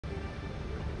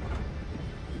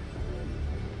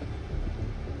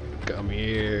Come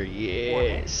here,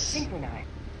 yes.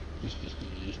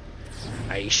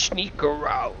 I sneak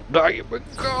around. I am a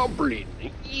goblin.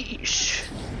 Yes.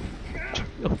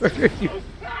 Where are you?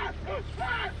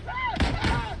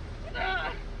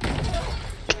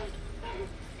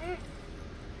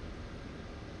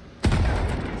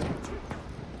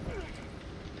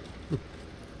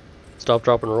 Stop,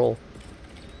 drop, and roll.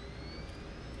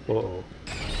 Whoa.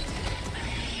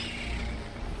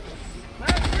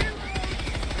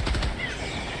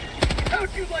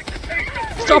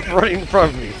 Stop running in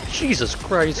front of me! Jesus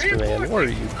Christ, man, what are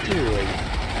you doing?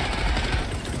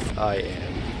 I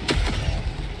am.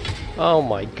 Oh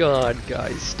my god,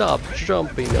 guys, stop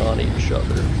jumping on each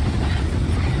other.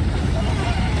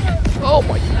 Oh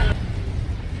my...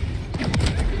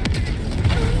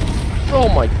 Oh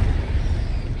my...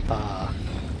 Ah.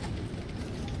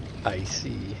 I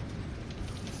see.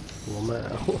 Well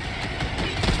now...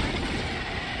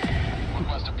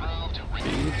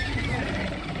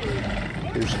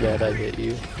 You're mad I hit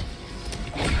you.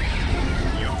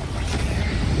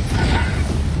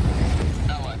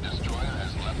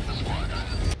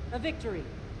 A victory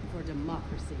for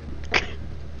democracy.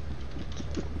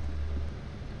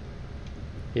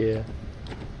 Yeah.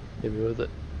 Hit me with it.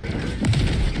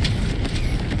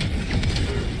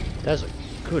 That's a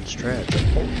good strat.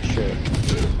 Holy shit.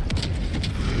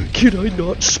 Can I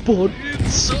not spawn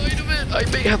inside of it? I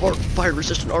may have our fire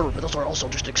resistant armor, but those are also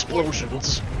just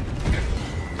explosions.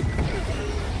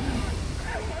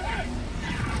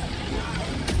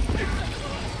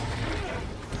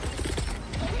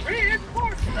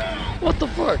 What the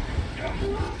fuck?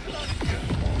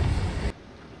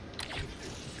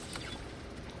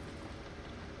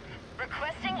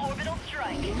 Requesting orbital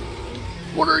strike.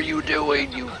 What are you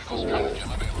doing, you fool?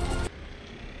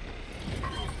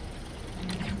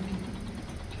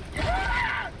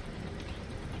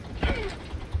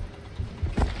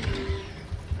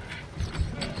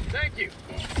 Thank you.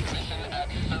 Mission at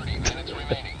 30 minutes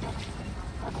remaining.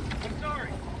 I'm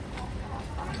sorry.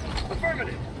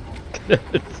 Affirmative.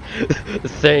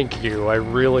 Thank you, I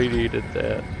really needed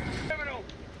that.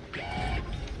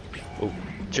 Oh,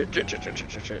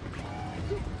 shit.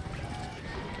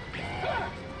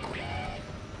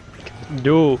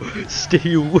 No,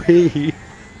 stay away.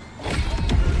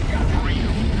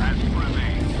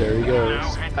 There he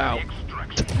goes. Ow.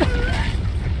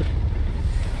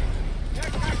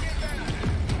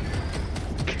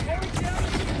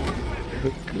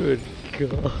 Good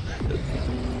God.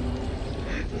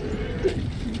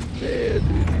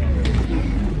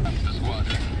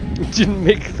 Didn't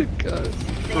make the cut,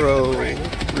 bro.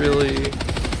 Really?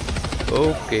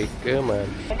 Okay, come on.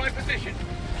 On my position.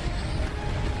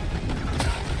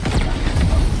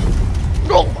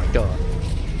 Oh my God.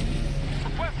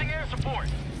 Requesting air support.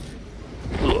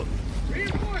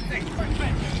 Reinforcing.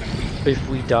 If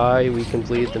we die, we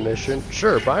complete the mission.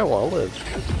 Sure, but I want to live.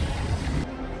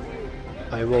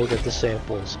 I will get the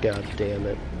samples. God damn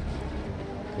it.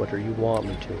 Whether you want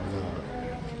me to or not.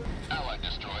 Allied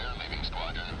destroyer leaving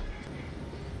squadron.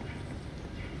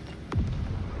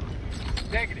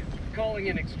 Negative. Calling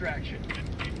in extraction.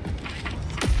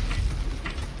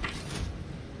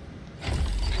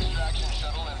 Extraction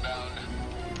shuttle inbound.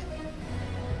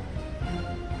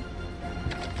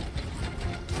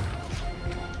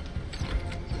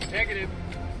 Negative.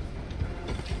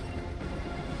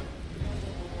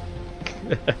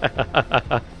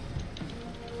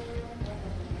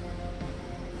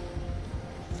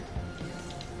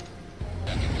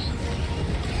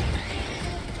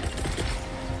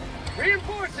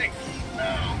 Reinforcing.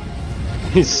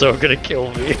 He's so gonna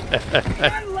kill me.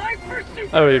 I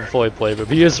don't even fully blame him.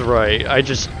 He is right. I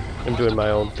just am doing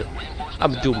my own thing.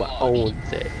 I'm doing my own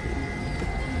thing.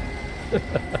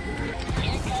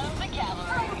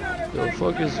 The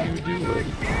fuck is you doing?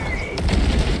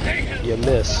 You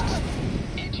missed.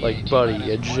 Like, buddy,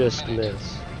 you just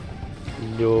missed.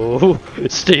 No,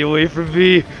 stay away from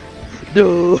me.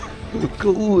 No,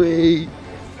 go away.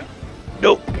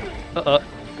 Nope.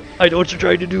 I know what you're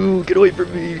trying to do. Get away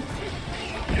from me.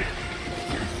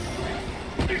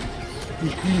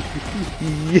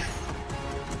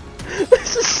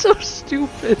 This is so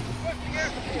stupid.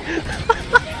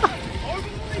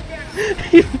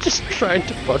 You're just trying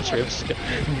to punch me.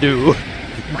 No.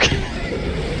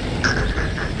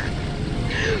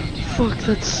 Fuck,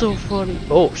 that's so funny.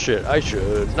 Oh shit, I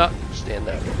should not stand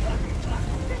that way.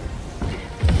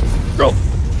 Bro.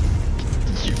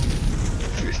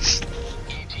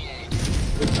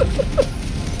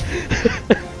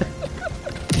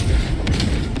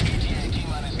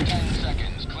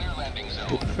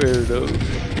 Fair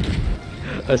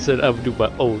enough. I said I would do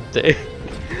my own thing.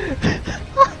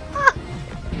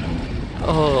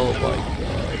 Oh my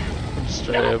god. I'm just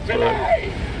trying to have fun.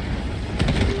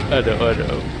 I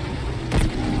know.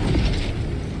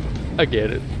 I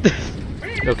get it.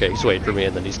 Okay, he's waiting for me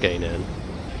and then he's getting in.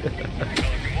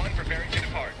 Pelican 1 preparing to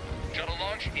depart. Shuttle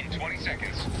launch in 20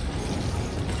 seconds.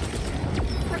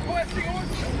 Requesting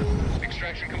order.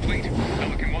 Extraction complete.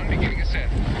 Pelican 1 beginning ascent.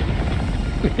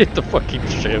 Hit the fucking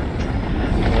ship.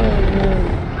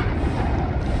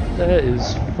 That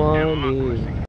is funny.